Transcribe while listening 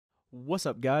What's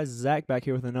up, guys? Zach back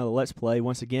here with another Let's Play,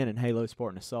 once again in Halo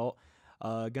Spartan Assault.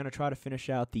 Gonna try to finish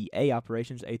out the A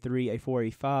operations, A3,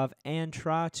 A4, A5, and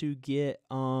try to get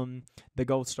the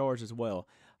gold stars as well.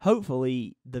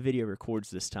 Hopefully, the video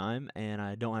records this time, and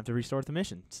I don't have to restart the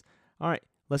missions. Alright,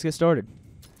 let's get started.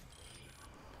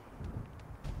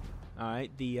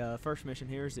 Alright, the first mission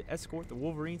here is to escort the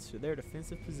Wolverines to their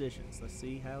defensive positions. Let's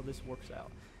see how this works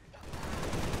out.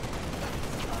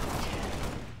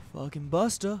 Fucking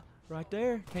Buster! Right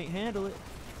there, can't handle it.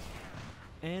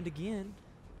 And again.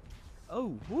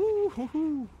 Oh, woo hoo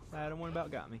hoo. That one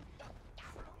about got me.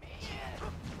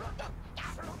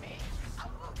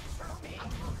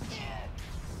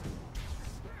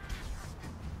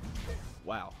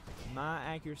 Wow, my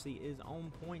accuracy is on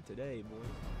point today,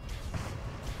 boys.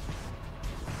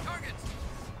 Targets.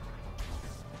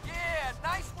 Yeah,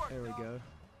 nice work. There we go.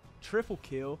 Triple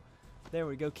kill. There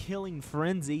we go. Killing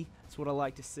frenzy. That's what I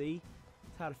like to see.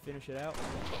 How to finish it out.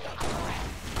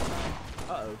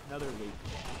 Uh-oh, another leak.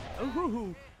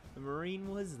 Ooh, the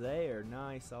Marine was there.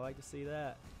 Nice, I like to see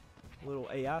that. A little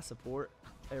AI support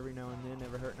every now and then,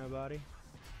 never hurt nobody.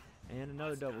 And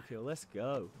another double kill. Let's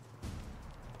go.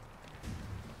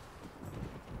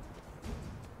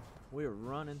 We're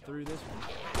running through this one.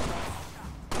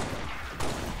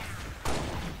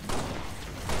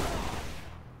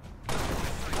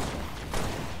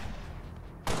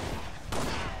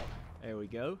 There we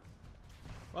go.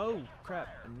 Oh crap!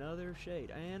 Another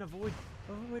shade and avoid.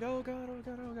 Oh wait! Oh god! Oh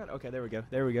god! Oh god! Okay, there we go.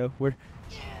 There we go. We're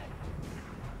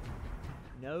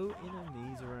no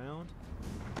enemies around.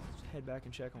 Let's head back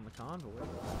and check on the convoy.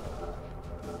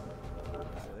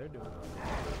 So they're doing.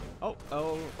 Oh!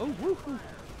 Woohoo!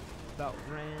 About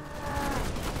ran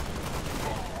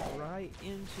right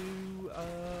into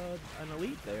an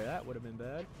elite there. That would have been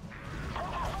bad.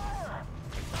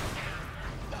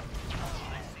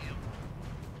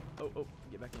 Oh,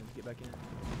 get back in, get back in.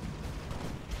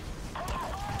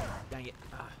 Dang it.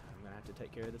 I'm gonna have to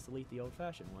take care of this elite the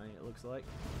old-fashioned way, it looks like.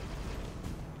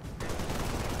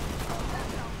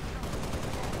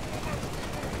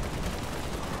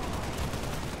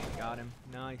 Got him.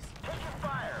 Nice.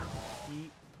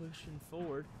 Keep pushing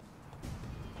forward.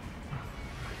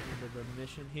 End of the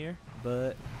mission here,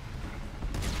 but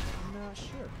I'm not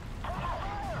sure.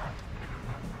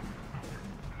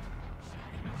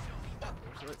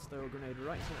 So let's throw a grenade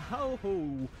right into ho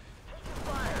ho!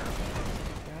 Fire!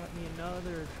 Got me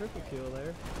another triple kill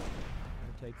there. I'm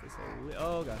gonna take this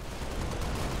oh god.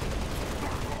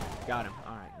 Got him.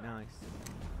 Alright, nice.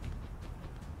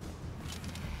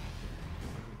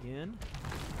 Again.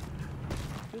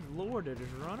 Good lord, they're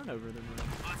just running over them.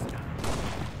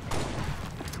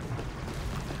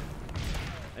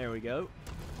 There we go.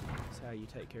 That's how you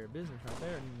take care of business right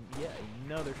there. And yeah,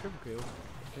 another triple kill.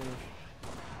 Finish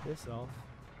this off.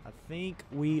 I think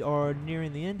we are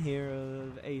nearing the end here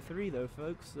of A3 though,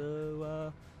 folks,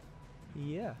 so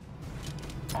yeah.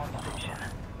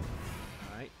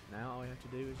 Alright, now all we have to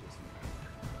do is just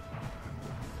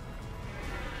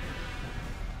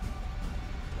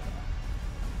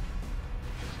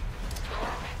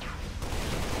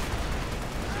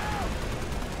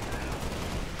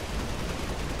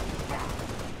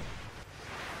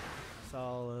that's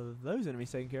all of those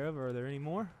enemies taken care of. Are there any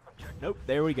more? Nope,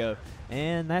 there we go.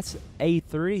 And that's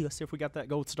A3. Let's see if we got that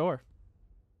gold star.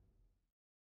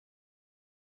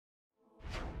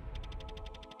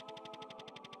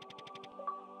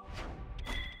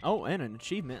 Oh, and an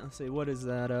achievement. Let's see, what is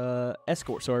that?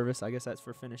 Escort service. I guess that's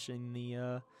for finishing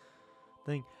the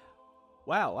thing.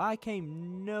 Wow, I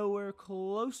came nowhere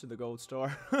close to the gold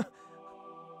star.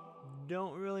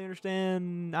 Don't really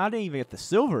understand. I didn't even get the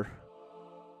silver.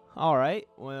 Alright,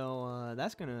 well,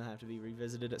 that's going to have to be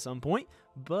revisited at some point,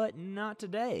 but not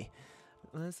today.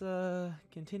 Let's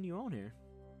continue on here.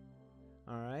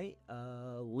 Alright,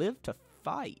 live to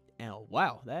fight. Now,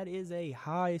 wow, that is a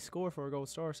high score for a gold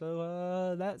star,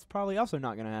 so that's probably also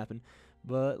not going to happen.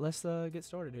 But let's get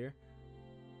started here.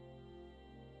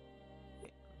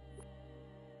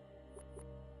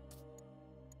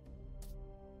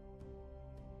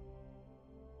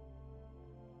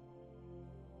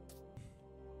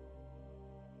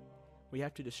 We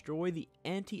have to destroy the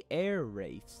anti-air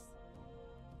wraiths.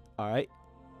 Alright.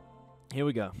 Here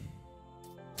we go.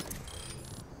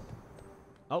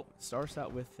 Oh, starts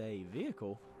out with a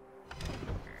vehicle.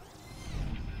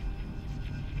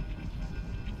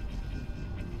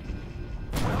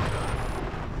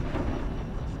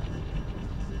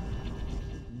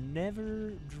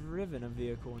 Never driven a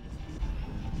vehicle in this.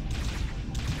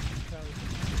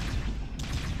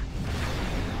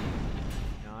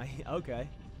 Okay.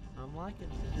 I'm liking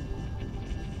it.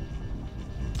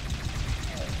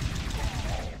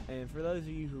 And for those of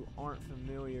you who aren't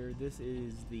familiar, this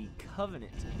is the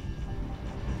Covenant.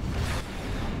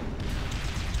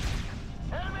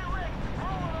 Enemy rig,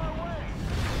 rolling our way.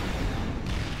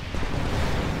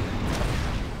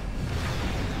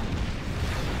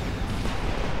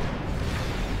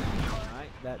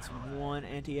 Alright, that's one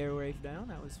anti-air wave down.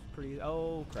 That was pretty...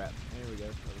 Oh, crap. There we go.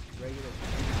 Regular.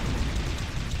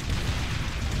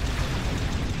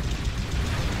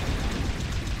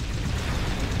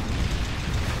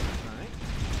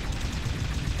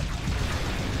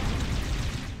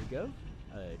 Go.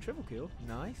 Triple kill.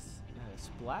 Nice.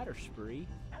 Splatter spree.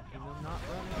 And I'm not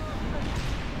running.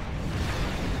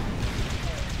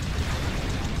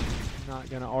 Not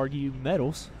gonna argue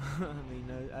medals. I mean,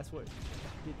 that's what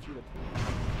gets you the.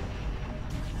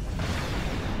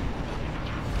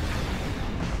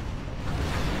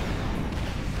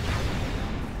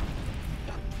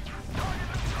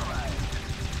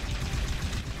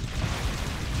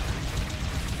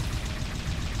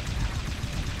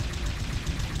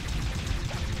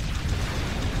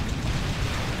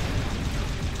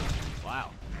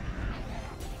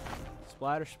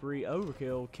 Splatter spree,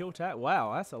 overkill, kill tag.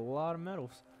 Wow, that's a lot of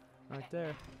medals right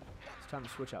there. It's time to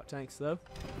switch out tanks though.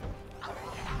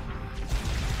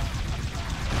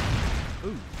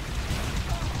 Ooh.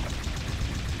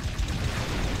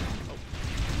 Oh.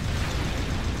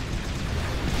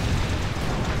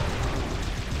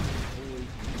 Holy.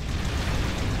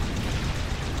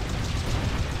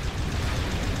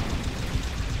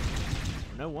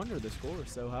 No wonder the score is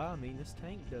so high. I mean, this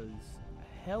tank does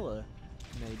hella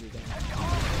major damage.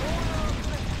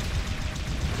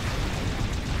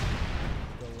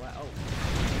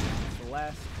 It's the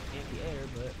last anti-air,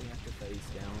 but we have to face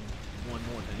down one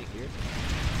more tank here.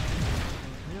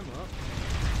 Him up.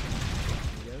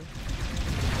 There we go.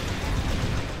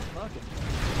 Fuck him.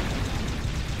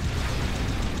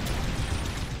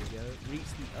 There we go.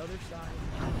 Reach the other side.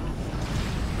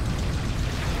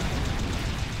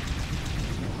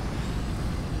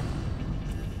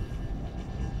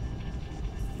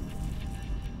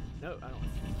 No, I don't.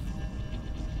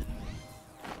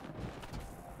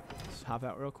 Let's hop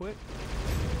out real quick.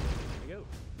 There we go.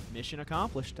 Mission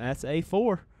accomplished. That's A4.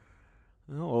 Oh,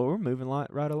 well, we're moving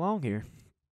right along here.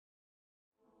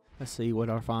 Let's see what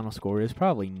our final score is.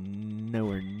 Probably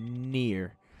nowhere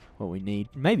near what we need.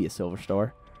 Maybe a silver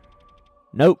star.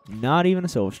 Nope, not even a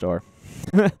silver star.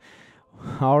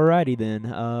 Alrighty then.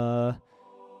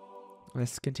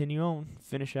 Let's continue on.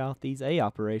 Finish out these A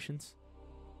operations.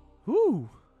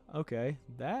 Woo! Okay,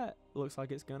 that looks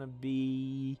like it's gonna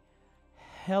be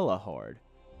hella hard.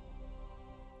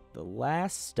 The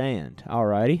Last Stand.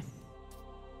 Alrighty.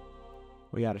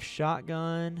 We got a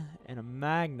shotgun and a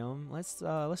magnum. Let's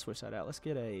switch that out. Let's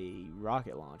get a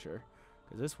rocket launcher,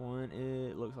 because this one,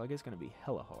 it looks like it's gonna be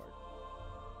hella hard.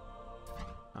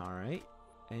 Alright.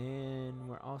 And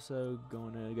we're also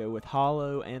gonna go with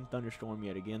Hollow and Thunderstorm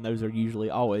yet again. Those are usually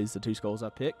always the two skulls I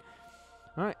pick.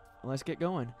 Alright, let's get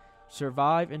going.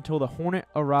 Survive until the Hornet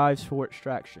arrives for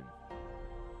extraction.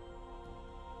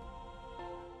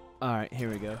 Alright, here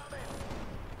we go.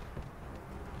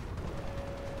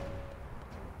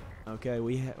 Okay,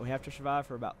 we have to survive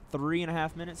for about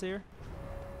 3.5 minutes here.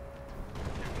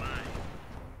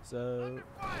 So...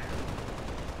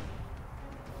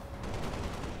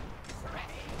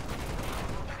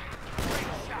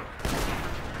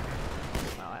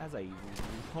 Wow, that has a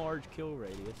large kill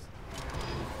radius.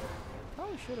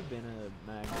 Probably should have been a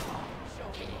magnum.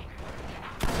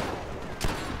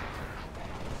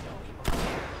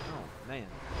 Oh, man.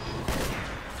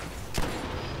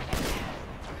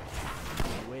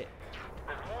 Wet.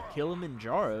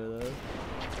 Kilimanjaro, though.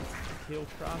 Kill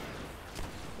Tropic.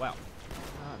 Wow.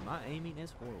 God, my aiming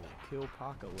is horrible. Kill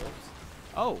Apocalypse.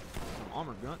 Oh, some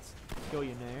armor grunts. Kill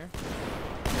you there.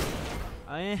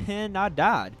 And I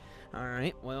died.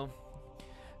 Alright, well.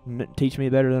 Teach me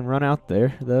better than run out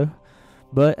there, though.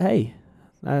 But hey,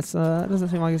 that's that doesn't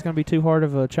seem like it's gonna be too hard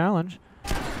of a challenge.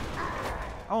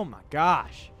 Oh my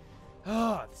gosh!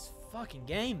 Oh, this fucking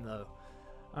game though.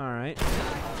 All right.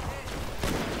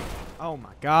 Oh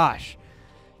my gosh!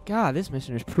 God, this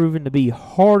mission is proven to be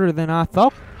harder than I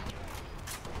thought.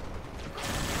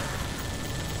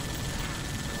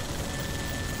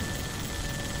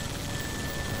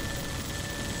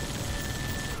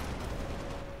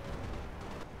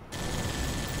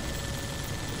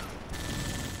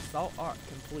 Salt Arc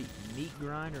complete. Meat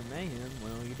grinder mayhem.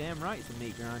 Well, you're damn right it's a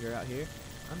meat grinder out here.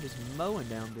 I'm just mowing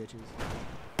down bitches.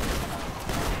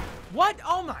 What?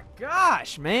 Oh my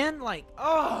gosh, man. Like,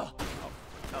 oh.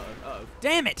 Oh.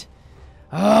 Damn it.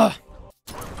 Ugh.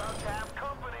 We're about to have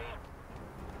company.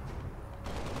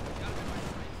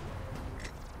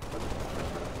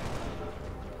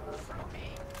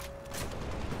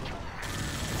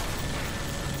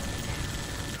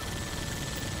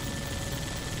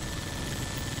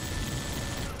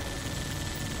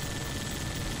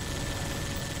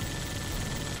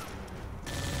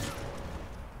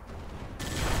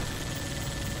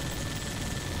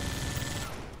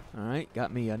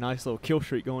 Got me a nice little kill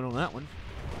streak going on that one.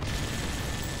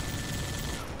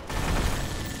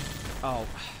 Oh.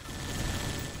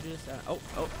 Just, oh,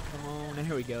 come on.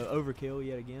 There we go. Overkill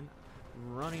yet again.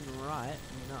 Running right.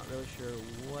 I'm not really sure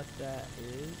what that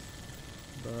is,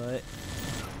 but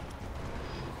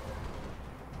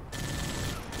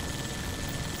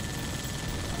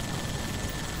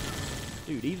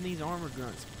dude, even these armored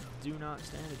grunts do not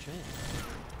stand a chance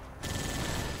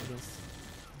against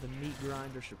the Meat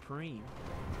Grinder Supreme.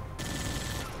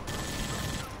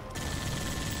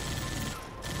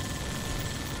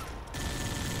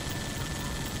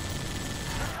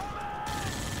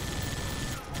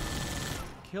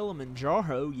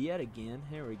 Kilimanjaro yet again.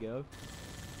 Here we go.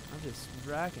 I'm just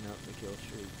racking up the kill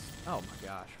streaks. Oh my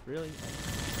gosh, really?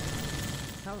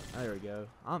 How, there we go.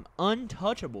 I'm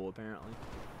untouchable apparently.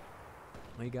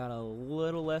 We got a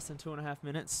little less than 2.5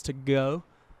 minutes to go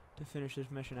to finish this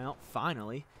mission out.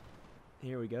 Finally.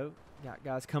 Here we go. Got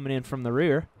guys coming in from the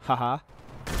rear. Haha.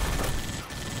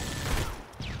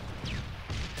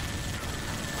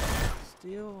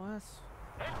 Still, that's...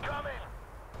 Incoming!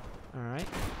 Alright.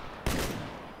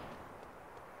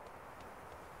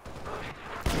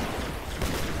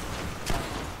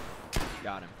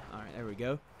 Got him. Alright, there we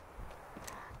go.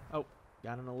 Oh,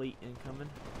 got an elite incoming.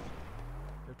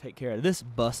 Go take care of this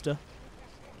buster.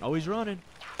 Oh, he's running.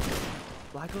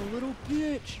 Like a little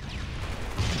bitch.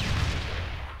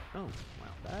 Oh, wow,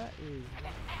 that is...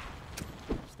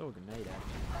 Just throw a grenade at him.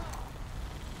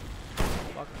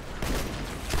 Fuck him.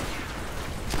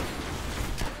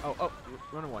 Oh,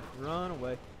 run away. Run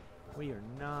away. We are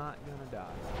not gonna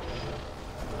die.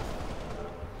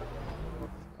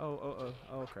 Oh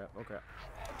crap, oh crap.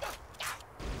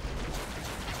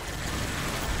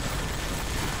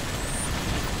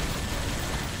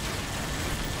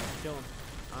 Kill him.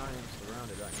 I am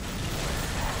surrounded right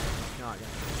now. Not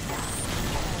gonna.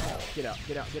 Get out,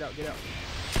 get out, get out, get out.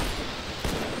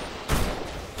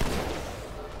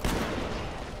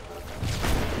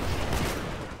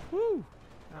 Woo!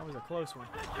 That was a close one.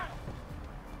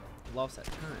 Lost that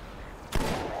turn.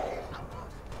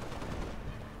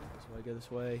 Go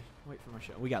this way. Wait for my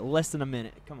shot. We got less than a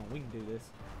minute. Come on, we can do this.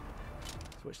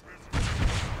 Switch. Sit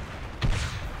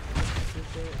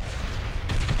there.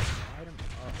 Light him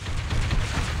up.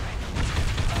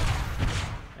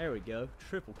 There we go.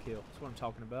 Triple kill. That's what I'm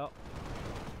talking about.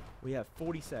 We have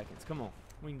 40 seconds. Come on,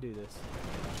 we can do this.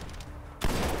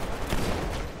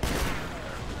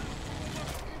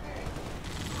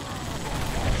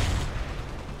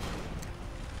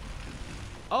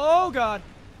 Oh God!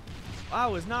 I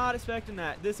was not expecting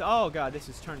that. Oh God, this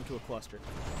is turning into a cluster.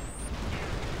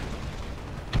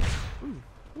 Ooh.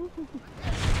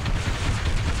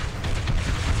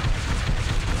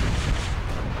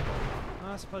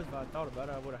 I suppose if I thought about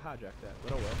it, I would have hijacked that,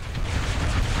 but oh well.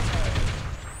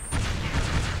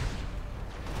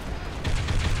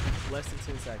 Less than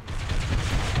 10 seconds.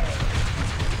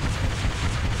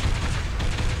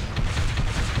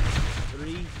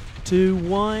 Three, two,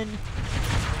 one.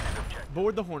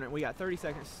 Board the Hornet. We got 30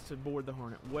 seconds to board the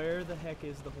Hornet. Where the heck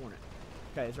is the Hornet?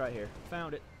 Okay, it's right here.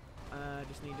 Found it. I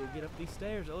just need to get up these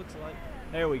stairs, it looks like.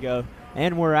 There we go.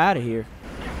 And we're out of here.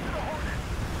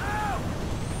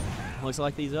 Looks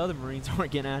like these other Marines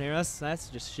aren't getting out here. That's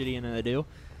just shitty end of the deal.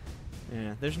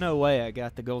 Yeah, there's no way I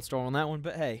got the gold star on that one,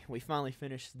 but hey, we finally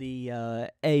finished the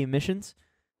A missions.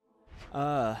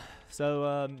 Yeah,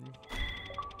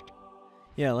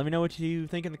 let me know what you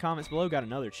think in the comments below. Got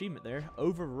another achievement there.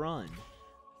 Overrun.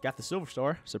 Got the silver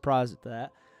star. Surprised at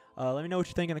that. Let me know what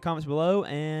you think in the comments below,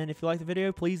 and if you like the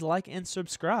video, please like and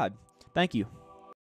subscribe. Thank you.